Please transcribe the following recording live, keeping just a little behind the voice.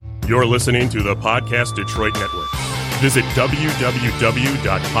You're listening to the Podcast Detroit Network. Visit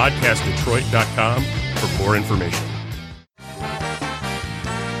www.podcastdetroit.com for more information.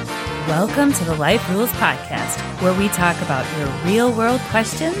 Welcome to the Life Rules Podcast, where we talk about your real-world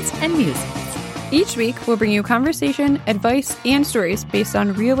questions and musings. Each week, we'll bring you conversation, advice, and stories based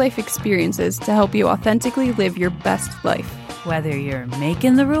on real-life experiences to help you authentically live your best life. Whether you're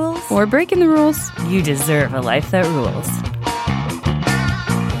making the rules Or breaking the rules, you deserve a life that rules.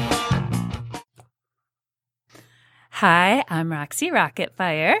 Hi, I'm Roxy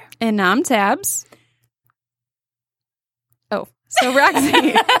Rocketfire. and I'm Tabs. Oh, so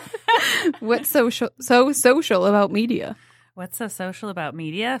Roxy, what's so social about media? What's so social about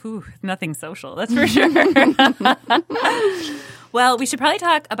media? Ooh, nothing social, that's for sure. Well, we should probably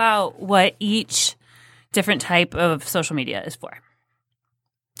talk about what each different type of social media is for.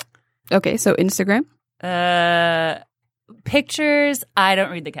 Okay, so Instagram. Pictures, I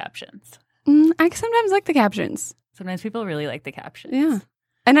don't read the captions. I sometimes like the captions. Sometimes people really like the captions. Yeah.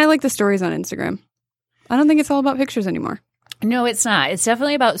 And I like the stories on Instagram. I don't think it's all about pictures anymore. No, it's not. It's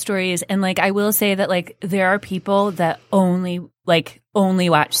definitely about stories. And like, I will say that like, there are people that only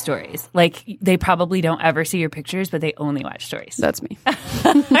watch stories. Like, they probably don't ever see your pictures, but they only watch stories. That's me.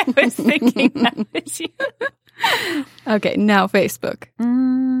 I was thinking that was you. Okay, now Facebook.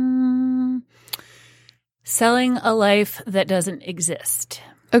 Selling a life that doesn't exist.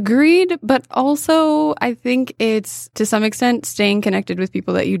 Agreed, but also I think it's, to some extent, staying connected with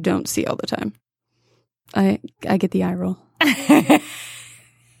people that you don't see all the time. I get the eye roll. I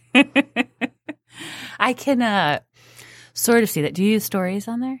can sort of see that. Do you use stories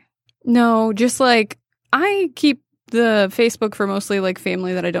on there? No, just like, I keep the Facebook for mostly like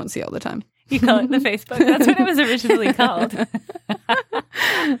family that I don't see all the time. You call it the Facebook? That's what it was originally called.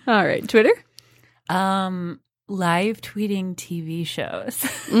 All right, Twitter? Live tweeting TV shows.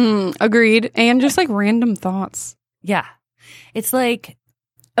 Agreed. And just like random thoughts. Yeah. It's like,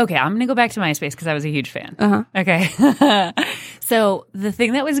 okay, I'm going to go back to MySpace because I was a huge fan. Uh-huh. Okay. So the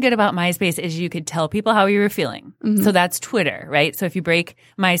thing that was good about MySpace is you could tell people how you were feeling. Mm-hmm. So that's Twitter, right? So if you break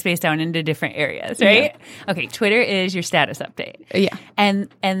MySpace down into different areas, right? Yeah. Okay, Twitter is your status update. Yeah. And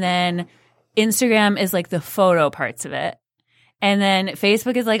then Instagram is like the photo parts of it. And then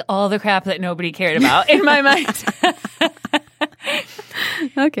Facebook is like all the crap that nobody cared about in my mind.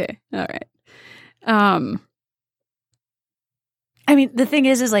 Okay. All right. I mean, the thing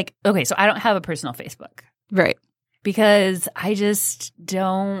is like, okay, so I don't have a personal Facebook. Right. Because I just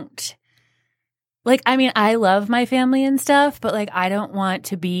don't, like, I mean, I love my family and stuff, but like, I don't want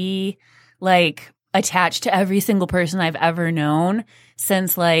to be like attached to every single person I've ever known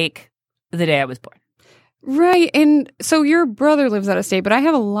since like the day I was born. Right. And so your brother lives out of state, but I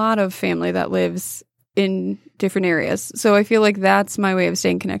have a lot of family that lives in different areas. So I feel like that's my way of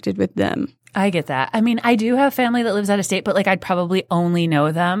staying connected with them. I get that. I mean, I do have family that lives out of state, but like I'd probably only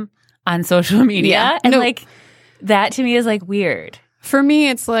know them on social media. Yeah. And like that to me is like weird. For me,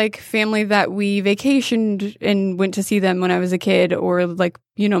 it's like family that we vacationed and went to see them when I was a kid, or like,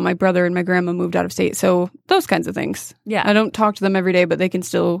 you know, my brother and my grandma moved out of state. So those kinds of things. Yeah. I don't talk to them every day, but they can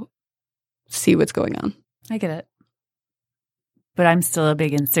still see what's going on. I get it. But I'm still a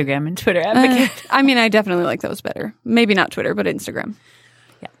big Instagram and Twitter advocate. I mean, I definitely like those better. Maybe not Twitter, but Instagram.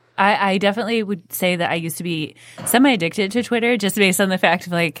 Yeah. I definitely would say that I used to be semi-addicted to Twitter just based on the fact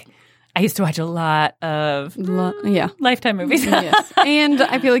of like, I used to watch a lot of Lifetime movies. Yes. And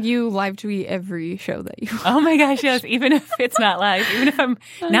I feel like you live tweet every show that you watch. Oh my gosh, yes. Even if it's not live, even if I'm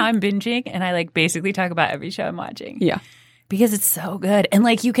binging and I like basically talk about every show I'm watching. Yeah. Because it's so good. And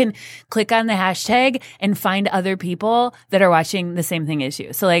like you can click on the hashtag and find other people that are watching the same thing as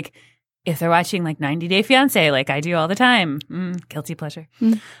you. So like if they're watching like 90 Day Fiancé, like I do all the time, guilty pleasure,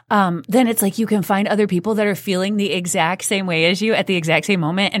 then it's like you can find other people that are feeling the exact same way as you at the exact same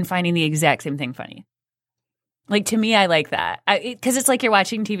moment and finding the exact same thing funny. Like to me, I like that. Because it's like you're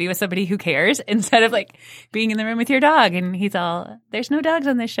watching TV with somebody who cares instead of like being in the room with your dog and he's all, there's no dogs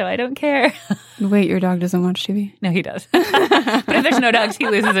on this show. I don't care. Wait, your dog doesn't watch TV? No, he does. But if there's no dogs, he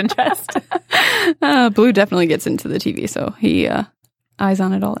loses interest. Blue definitely gets into the TV, so he eyes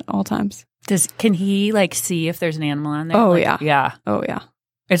on it all at all times. Can he like see if there's an animal on there? Oh, like, yeah. Yeah. Oh, yeah.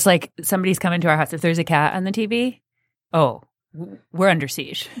 It's like somebody's coming to our house. If there's a cat on the TV, we're under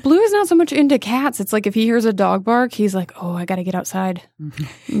siege. Blue is not so much into cats. It's like if he hears a dog bark, he's like, oh, I got to get outside.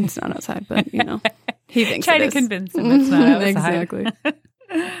 It's not outside, but, you know, he thinks Try it to is. convince him it's not outside. Exactly.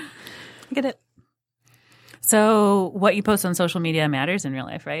 Get it. So what you post on social media matters in real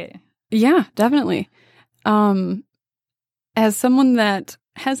life, right? Yeah, definitely. As someone that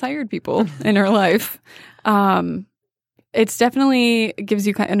has hired people in her life, it's definitely gives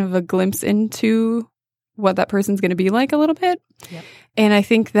you kind of a glimpse into what that person's going to be like a little bit. Yep. And I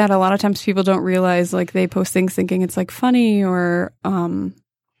think that a lot of times people don't realize, like, they post things thinking it's like funny or,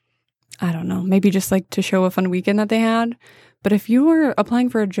 I don't know, maybe just like to show a fun weekend that they had. But if you were applying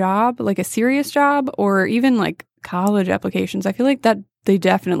for a job, like a serious job or even like college applications, I feel like that they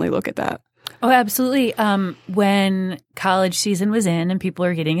definitely look at that. Oh, absolutely. When college season was in and people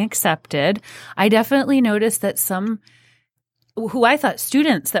are getting accepted, I definitely noticed that some who I thought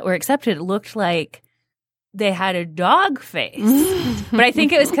students that were accepted looked like they had a dog face. But I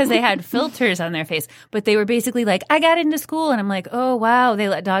think it was because they had filters on their face. But they were basically like, I got into school. And I'm like, oh, wow, they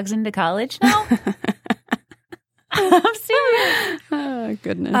let dogs into college now? I'm serious. Oh,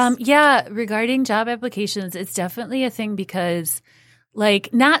 goodness. Yeah, regarding job applications, it's definitely a thing because,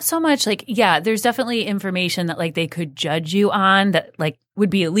 like, not so much like, yeah, there's definitely information that, like, they could judge you on that, like, would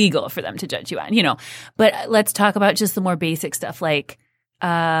be illegal for them to judge you on, you know. But let's talk about just the more basic stuff, like,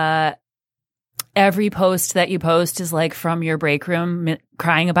 every post that you post is like from your break room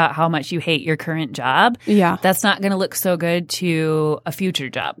crying about how much you hate your current job. Yeah. That's not going to look so good to a future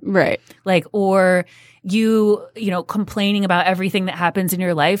job. Right. Like, or you know, complaining about everything that happens in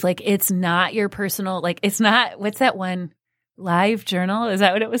your life. Like, it's not your personal, like, it's not, what's that one? Live journal? Is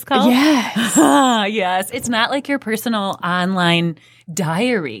that what it was called? Yes. Yes. It's not like your personal online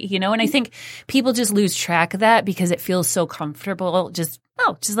diary, you know? And I think people just lose track of that because it feels so comfortable. Just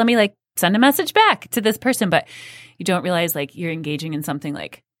let me like send a message back to this person. But you don't realize like you're engaging in something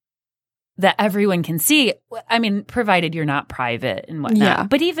like that everyone can see. I mean, provided you're not private and whatnot. Yeah.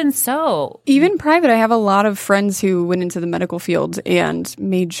 But even so. Even private, I have a lot of friends who went into the medical field and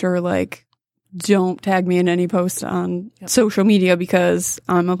made sure like, don't tag me in any post on social media because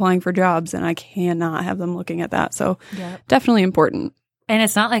I'm applying for jobs and I cannot have them looking at that. So definitely important. And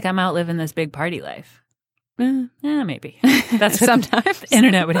it's not like I'm out living this big party life. Yeah, maybe. That's what sometimes the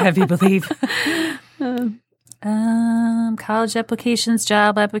internet would have you believe. College applications,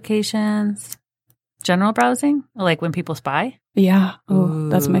 job applications, general browsing, like when people spy. Yeah. Oh,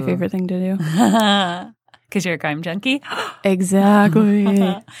 that's my favorite thing to do. Because you're a crime junkie. Exactly.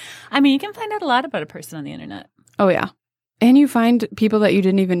 I mean, you can find out a lot about a person on the internet. Oh, yeah. And you find people that you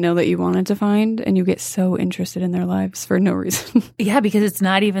didn't even know that you wanted to find, and you get so interested in their lives for no reason. Yeah, because it's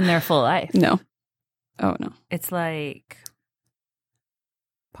not even their full life. No. Oh, no. It's like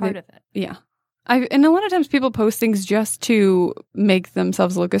part of it. Yeah. And a lot of times people post things just to make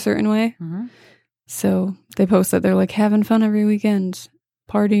themselves look a certain way. Mm-hmm. So they post that they're like having fun every weekend,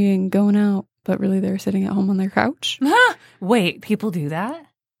 partying, going out, but really they're sitting at home on their couch. Wait, people do that?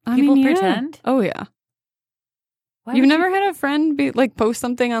 I People mean, yeah. pretend? Oh, yeah. Why You've would never had a friend be like post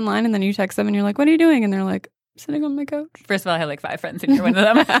something online and then you text them and you're like, what are you doing? And they're like, sitting on my couch. First of all, I have like 5 friends and you're one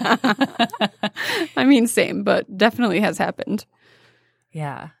of them. I mean, same, but definitely has happened.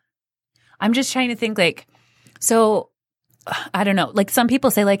 Yeah. I'm just trying to think like, so I don't know, like some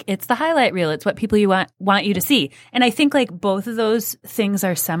people say like, it's the highlight reel. It's what people you want you to see. And I think like both of those things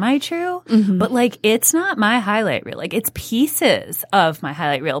are semi-true, but like, it's not my highlight reel. Like it's pieces of my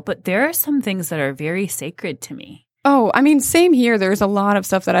highlight reel, but there are some things that are very sacred to me. Oh, I mean, same here. There's a lot of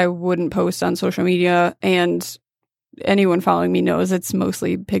stuff that I wouldn't post on social media, and anyone following me knows it's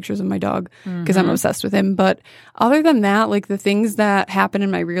mostly pictures of my dog because I'm obsessed with him. But other than that, like the things that happen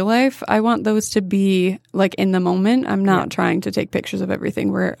in my real life, I want those to be like in the moment. I'm not trying to take pictures of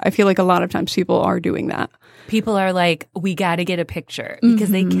everything, where I feel like a lot of times people are doing that. People are like, we got to get a picture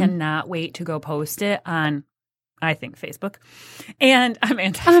because they cannot wait to go post it on, I think, Facebook. And I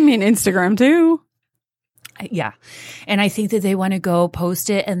mean, Instagram too. Yeah. And I think that they want to go post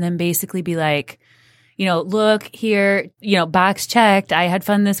it and then basically be like, you know, look here, you know, box checked. I had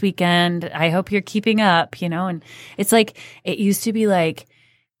fun this weekend. I hope you're keeping up, you know? And it's like, it used to be like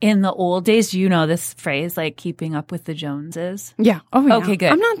in the old days, you know, this phrase, like keeping up with the Joneses. Yeah. Oh, yeah. Okay,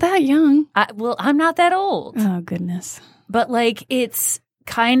 good. I'm not that young. Well, I'm not that old. Oh, goodness. But like, it's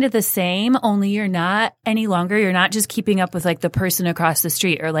kind of the same, only you're not any longer. You're not just keeping up with like the person across the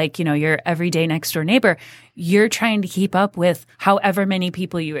street or like, you know, your everyday next door neighbor. You're trying to keep up with however many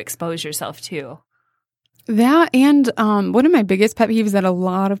people you expose yourself to. That and one of my biggest pet peeves that a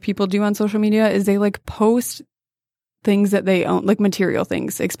lot of people do on social media is they like post things that they own, like material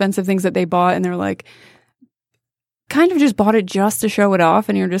things, expensive things that they bought, and they're like kind of just bought it just to show it off,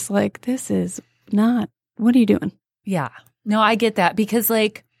 and you're just like, this is not, what are you doing? Yeah. No, I get that because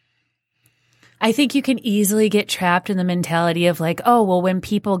like I think you can easily get trapped in the mentality of like, oh, well, when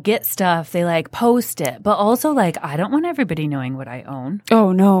people get stuff, they like post it. But also like, I don't want everybody knowing what I own.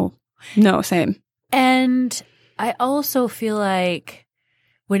 Oh, no. No, same. And I also feel like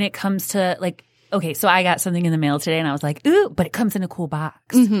when it comes to like okay, so I got something in the mail today and I was like, ooh, but it comes in a cool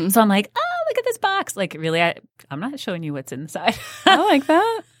box. Mm-hmm. So I'm like, oh, look at this box. Like, really, I'm not showing you what's inside. I like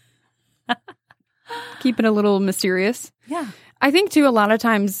that. Keep it a little mysterious. Yeah. I think, too, a lot of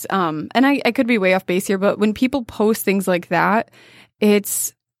times, and I could be way off base here, but when people post things like that,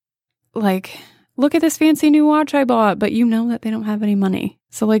 it's like, look at this fancy new watch I bought, but you know that they don't have any money.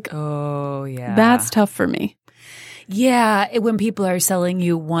 So, like, oh, yeah. that's tough for me. Yeah. When people are selling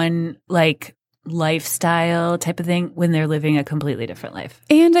you one, like, lifestyle type of thing when they're living a completely different life.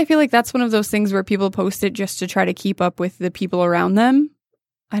 And I feel like that's one of those things where people post it just to try to keep up with the people around them.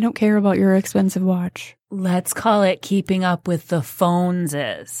 I don't care about your expensive watch. Let's call it keeping up with the phones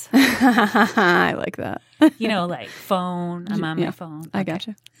is. I like that. You know, like phone. I'm on my phone. I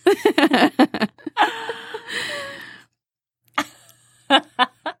gotcha.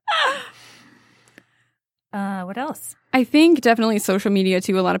 What else? I think definitely social media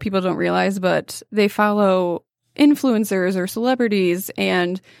too. A lot of people don't realize, but they follow influencers or celebrities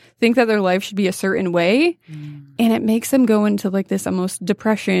and think that their life should be a certain way. And it makes them go into like this almost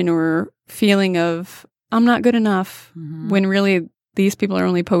depression or feeling of, I'm not good enough, when really these people are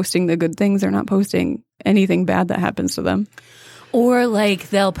only posting the good things. They're not posting anything bad that happens to them. Or like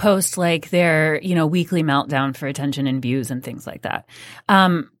they'll post like their, weekly meltdown for attention and views and things like that.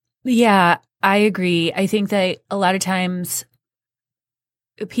 Yeah, I agree. I think that a lot of times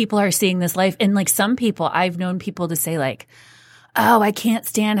people are seeing this life, and like some people, I've known people to say like, oh, I can't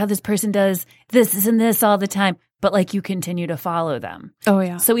stand how this person does this and this all the time. But like you continue to follow them. Oh,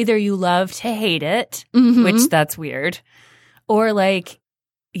 yeah. So either you love to hate it, which that's weird, or like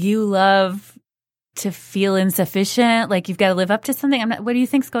you love to feel insufficient, like you've got to live up to something. What do you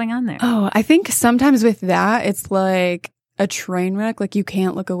think's going on there? Oh, I think sometimes with that, it's like a train wreck. Like you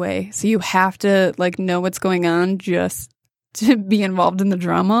can't look away. So you have to like know what's going on just to be involved in the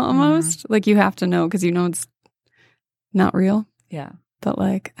drama almost. Like you have to know because you know it's not real. Yeah. But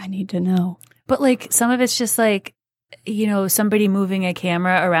like, I need to know. But like some of it's just like, somebody moving a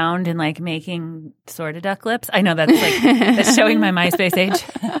camera around and like making sort of duck lips. I know that's like, that's showing my MySpace age.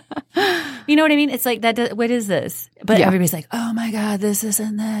 You know what I mean? It's like, what is this? But everybody's like, oh my God, this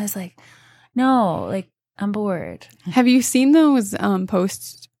and this. Like, no, like I'm bored. Have you seen those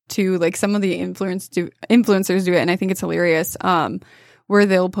posts to like some of the influencers do it? And I think it's hilarious. Where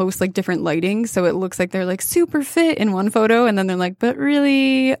they'll post like different lighting. So it looks like they're like super fit in one photo. And then they're like, but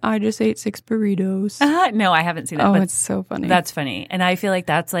really, I just ate 6 burritos. No, I haven't seen that. Oh, but it's so funny. That's funny. And I feel like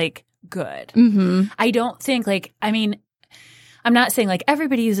that's like good. I don't think like, I'm not saying like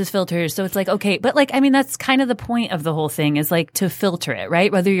everybody uses filters. So it's like, okay. But like, that's kind of the point of the whole thing is like to filter it, right?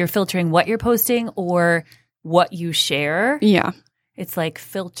 Whether you're filtering what you're posting or what you share. Yeah. It's like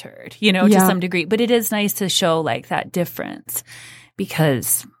filtered, to some degree. But it is nice to show like that difference.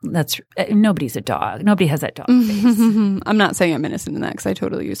 Because nobody's a dog. Nobody has that dog face. I'm not saying I'm innocent in that because I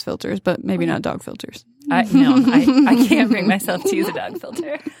totally use filters, but maybe not dog filters. I can't bring myself to use a dog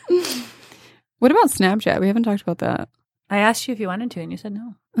filter. What about Snapchat? We haven't talked about that. I asked you if you wanted to, and you said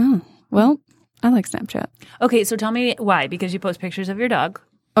no. Oh, well, I like Snapchat. Okay, so tell me why. Because you post pictures of your dog.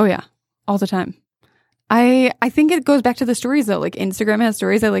 Oh, yeah. All the time. I think it goes back to the stories, though. Like, Instagram has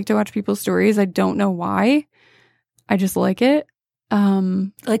stories. I like to watch people's stories. I don't know why. I just like it.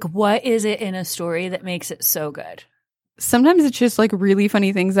 Like, what is it in a story that makes it so good? Sometimes it's just like really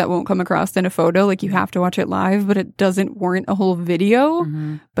funny things that won't come across in a photo. Like you have to watch it live, but it doesn't warrant a whole video,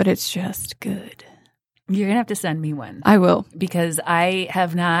 but it's just good. You're going to have to send me one. I will. Because I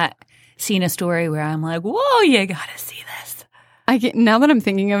have not seen a story where I'm like, whoa, you got to see this. Now that I'm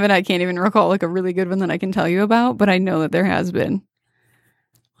thinking of it, I can't even recall like a really good one that I can tell you about, but I know that there has been.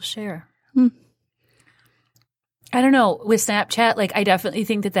 We'll share. I don't know. With Snapchat, like I definitely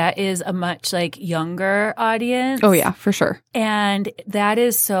think that is a much like younger audience. Oh yeah, for sure. And that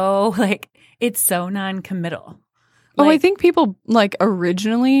is so like it's so non-committal. Like, I think people like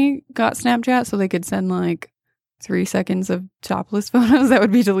originally got Snapchat so they could send like 3 seconds of topless photos that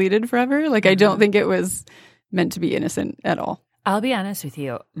would be deleted forever. Like I don't think it was meant to be innocent at all. I'll be honest with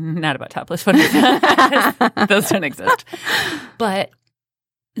you, not about topless photos. Those don't exist. But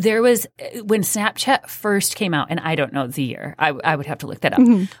there was, when Snapchat first came out, and I don't know the year, I would have to look that up.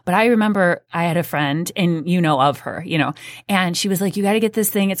 But I remember I had a friend, and of her, and she was like, you got to get this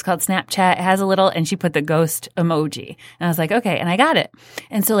thing. It's called Snapchat. It has a little, and she put the ghost emoji. And I was like, okay. And I got it.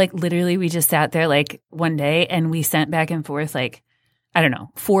 And so like literally we just sat there like one day and we sent back and forth like, I don't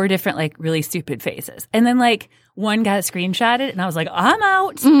know, 4 different like really stupid faces. And then like one got screenshotted and I was like, I'm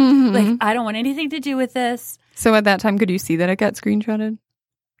out. Like, I don't want anything to do with this. So at that time, could you see that it got screenshotted?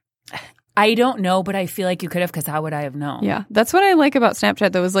 I don't know, but I feel like you could have, because how would I have known? Yeah. That's what I like about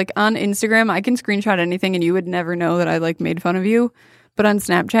Snapchat, though, is like on Instagram, I can screenshot anything and you would never know that I like made fun of you. But on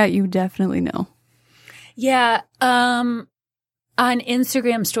Snapchat, you definitely know. Yeah. On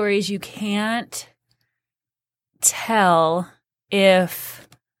Instagram stories, you can't tell if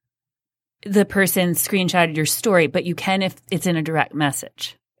the person screenshotted your story, but you can if it's in a direct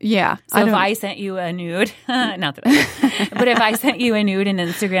message. Yeah. So if I sent you a nude, not that I but if I sent you a nude in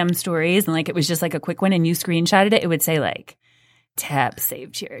Instagram stories and like it was just like a quick one and you screenshotted it, it would say like, tab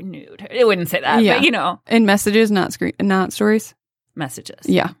saved your nude. It wouldn't say that, but you know. In messages, not stories? Messages.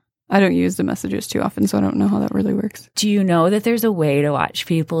 Yeah. I don't use the messages too often, so I don't know how that really works. Do you know that there's a way to watch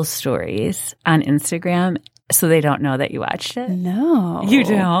people's stories on Instagram so they don't know that you watched it? No. You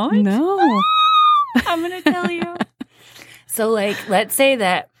don't? No. I'm going to tell you. So like, let's say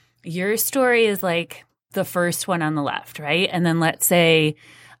that your story is like the first one on the left, right? And then let's say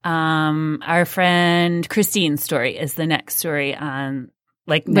our friend Christine's story is the next story on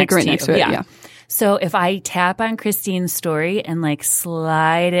like next right to you. next to it, yeah. So if I tap on Christine's story and like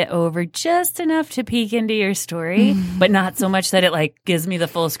slide it over just enough to peek into your story, but not so much that it like gives me the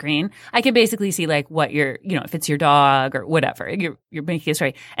full screen, I can basically see like what you're, you know, if it's your dog or whatever, you're making a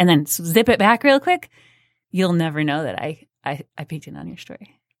story, and then zip it back real quick. You'll never know that I peeked in on your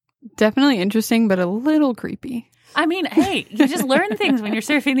story. Definitely interesting, but a little creepy. I mean, hey, you just learn things when you're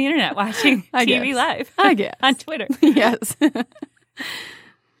surfing the internet, watching TV live. I guess. On Twitter. Yes.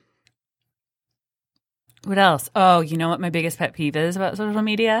 What else? Oh, you know what my biggest pet peeve is about social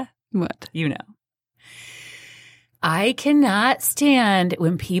media? What? You know. I cannot stand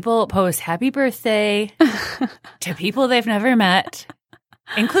when people post happy birthday to people they've never met,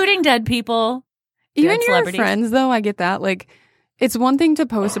 including dead people. Even your friends, though, I get that. Like, it's one thing to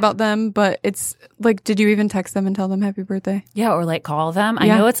post about them, but it's like, did you even text them and tell them happy birthday? Yeah, or like call them.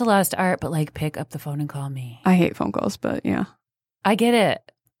 Yeah. I know it's a lost art, but like pick up the phone and call me. I hate phone calls, but yeah. I get it.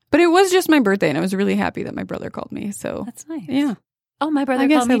 But it was just my birthday, and I was really happy that my brother called me. So that's nice. Yeah. Oh, my brother I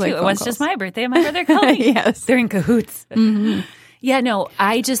guess called me I like too. It phone was calls. just my birthday, and my brother called me. Yes. They're in cahoots. Mm-hmm. Yeah, no,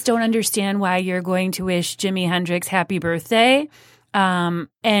 I just don't understand why you're going to wish Jimi Hendrix happy birthday. And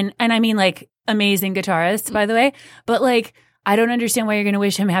I mean, like, amazing guitarist, by the way. But like, I don't understand why you're going to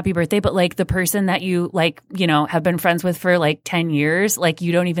wish him happy birthday. But like the person that you like, you know, have been friends with for like 10 years, like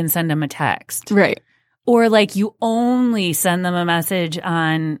you don't even send them a text. Right. Or like you only send them a message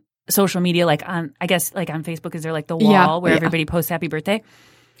on social media, like on, I guess like on Facebook, is there like the wall where everybody posts happy birthday?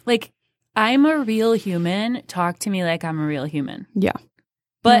 Like, I'm a real human. Talk to me like I'm a real human. Yeah.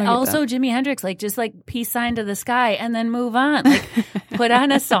 But No, I get also Jimi Hendrix, like just like peace sign to the sky and then move on. Like put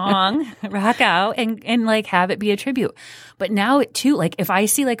on a song, rock out, and like have it be a tribute. But now too, like if I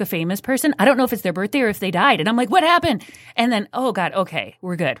see like a famous person, I don't know if it's their birthday or if they died. And I'm like, what happened? And then, oh God, okay,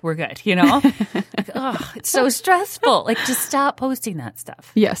 we're good. You know? Like, oh, it's so stressful. Like just stop posting that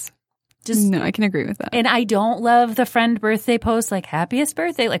stuff. Yes. Just No, I can agree with that. And I don't love the friend birthday post, like happiest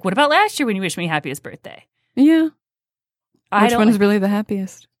birthday. Like what about last year when you wished me happiest birthday? Yeah. Which one's like, really the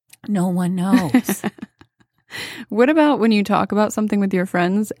happiest? No one knows. What about when you talk about something with your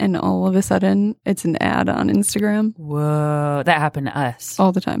friends and all of a sudden it's an ad on Instagram? Whoa, that happened to us.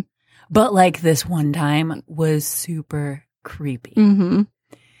 All the time. But like this one time was super creepy. Mm-hmm.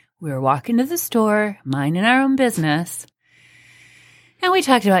 We were walking to the store, minding our own business, and we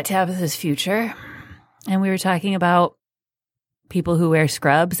talked about Tabitha's future. And we were talking about people who wear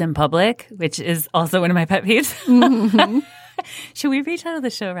scrubs in public, which is also one of my pet peeves. Mm-hmm. Should we reach out of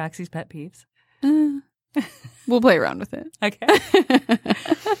the show Roxy's Pet Peeves? We'll play around with it. Okay.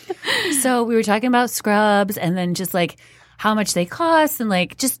 So we were talking about scrubs and then just like how much they cost and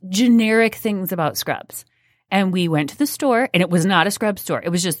like just generic things about scrubs. And we went to the store and it was not a scrub store. It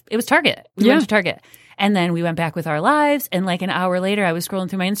was Target. We went to Target. And then we went back with our lives. And like an hour later, I was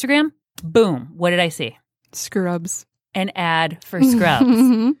scrolling through my Instagram. Boom. What did I see? Scrubs. An ad for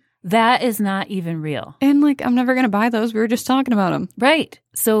scrubs. That is not even real. And like, I'm never going to buy those. We were just talking about them. Right.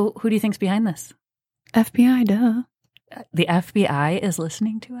 So who do you think's behind this? FBI, duh. The FBI is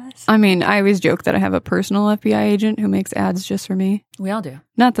listening to us? I mean, I always joke that I have a personal FBI agent who makes ads just for me. We all do.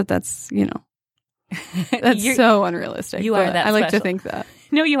 Not that that's, you know, that's so unrealistic. You are that I like special. to think that.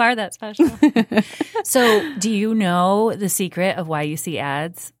 No, you are that special. So do you know the secret of why you see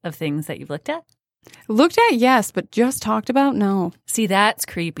ads of things that you've looked at? Looked at, yes, but just talked about, no. See, that's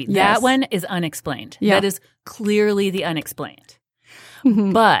creepy. Yes. That one is unexplained. Yeah. That is clearly the unexplained.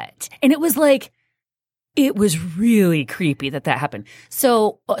 Mhm. But, and it was like, it was really creepy that happened.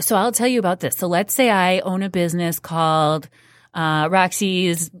 So I'll tell you about this. So let's say I own a business called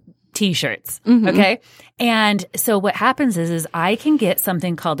Roxy's T-shirts. Okay. And so what happens is I can get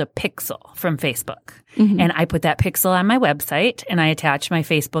something called a pixel from Facebook. And I put that pixel on my website and I attach my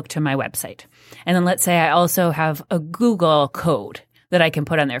Facebook to my website. And then let's say I also have a Google code that I can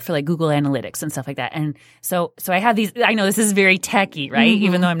put on there for like Google Analytics and stuff like that. And so I have these, I know this is very techie, right?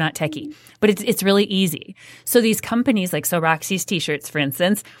 Even though I'm not techie, but it's really easy. So these companies like, so Roxy's T-shirts, for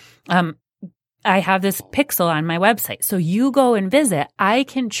instance, I have this pixel on my website. So you go and visit, I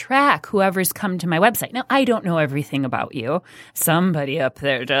can track whoever's come to my website. Now, I don't know everything about you. Somebody up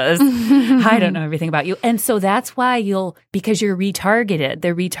there does. I don't know everything about you. And so that's why because you're retargeted,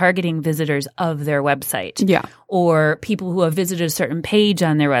 they're retargeting visitors of their website. Yeah. Or people who have visited a certain page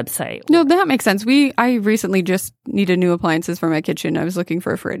on their website. No, that makes sense. I recently just needed new appliances for my kitchen. I was looking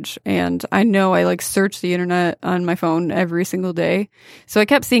for a fridge, and I know I like search the internet on my phone every single day. So I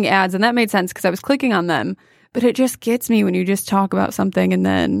kept seeing ads, and that made sense because I was clicking on them. But it just gets me when you just talk about something and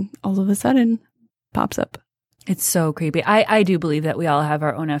then all of a sudden pops up. It's so creepy. I do believe that we all have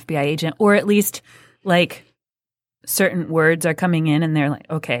our own FBI agent, or at least like certain words are coming in and they're like,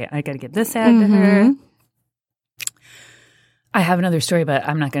 okay, I got to get this ad to her. I have another story, but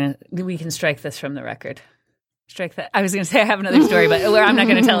I'm not going to, we can strike this from the record. Strike that. I was going to say I have another story, but I'm not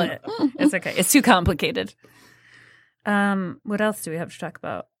going to tell it. It's okay. It's too complicated. What else do we have to talk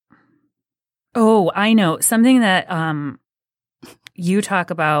about? Oh, I know. Something that you talk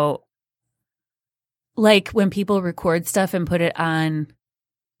about, like when people record stuff and put it on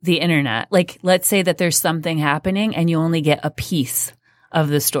the internet. Like, let's say that there's something happening and you only get a piece of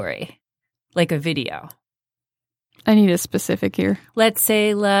the story, like a video. I need a specific here. Let's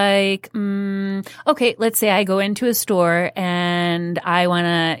say like, let's say I go into a store and I want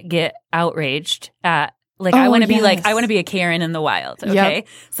to get outraged at, like, I want to be like, I want to be a Karen in the wild. Okay. Yep.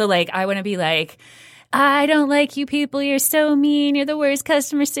 So like, I want to be like, I don't like you people. You're so mean. You're the worst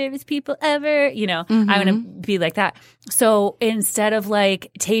customer service people ever. You know, I want to be like that. So instead of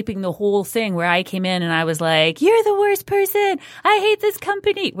like taping the whole thing where I came in and I was like, you're the worst person. I hate this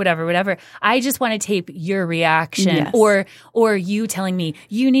company, whatever. I just want to tape your reaction or you telling me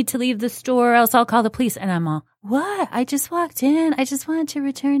you need to leave the store or else I'll call the police. And I'm all, what? I just walked in. I just wanted to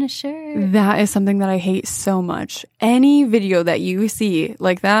return a shirt. That is something that I hate so much. Any video that you see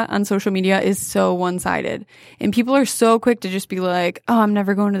like that on social media is so one-sided. And people are so quick to just be like, oh, I'm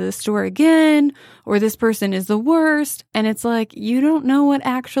never going to this store again, or this person is the worst. And it's like, you don't know what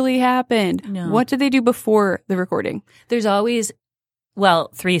actually happened. No. What did they do before the recording? There's always,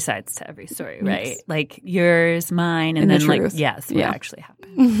 well, 3 sides to every story, right? Yes. Like yours, mine, and then the like, truth. what actually happened.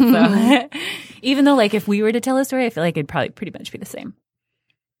 So even though like if we were to tell a story, I feel like it'd probably pretty much be the same.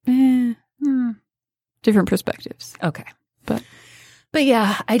 Different perspectives. Okay. But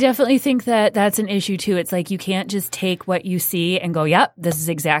yeah, I definitely think that that's an issue too. It's like you can't just take what you see and go, yep, this is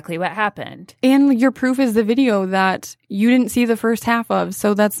exactly what happened. And your proof is the video that you didn't see the first half of,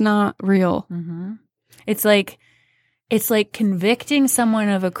 so that's not real. It's like convicting someone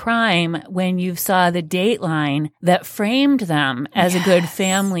of a crime when you saw the Dateline that framed them as a good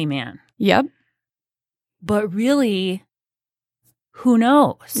family man. Yep. But really, who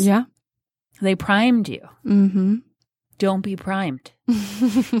knows? Yeah. They primed you. Don't be primed. I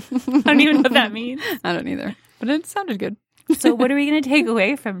don't even know what that means. I don't either. But it sounded good. So what are we going to take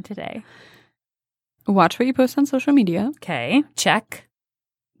away from today? Watch what you post on social media. Okay. Check.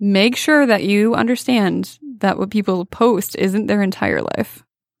 Make sure that you understand that what people post isn't their entire life.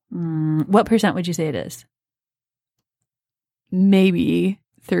 What % would you say it is? Maybe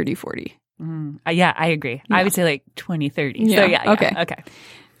 30, 40. Yeah, I agree. Yeah. I would say like 20, 30. Yeah. So yeah. Okay.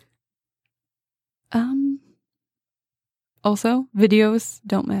 Also, videos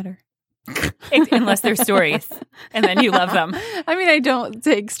don't matter. Unless they're stories and then you love them. I mean, I don't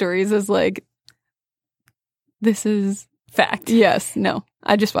take stories as like, this is fact. Yes. No.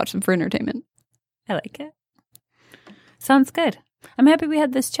 I just watch them for entertainment. I like it. Sounds good. I'm happy we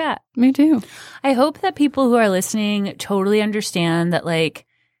had this chat. Me too. I hope that people who are listening totally understand that like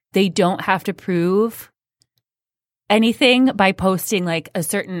they don't have to prove anything by posting like a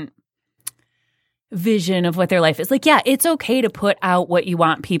certain vision of what their life is. Like, yeah, it's okay to put out what you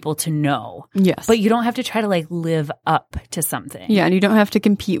want people to know. Yes. But you don't have to try to like live up to something. Yeah, and you don't have to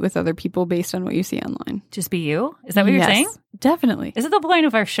compete with other people based on what you see online. Just be you? Is that what you're saying? Definitely. Is it the point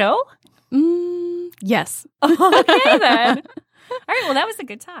of our show? Yes. Okay, then. All right, well, that was a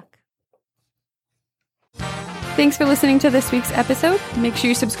good talk. Thanks for listening to this week's episode. Make sure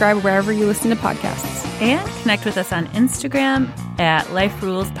you subscribe wherever you listen to podcasts. And connect with us on Instagram at Life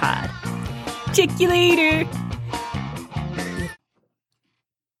Rules Pod. Check you later.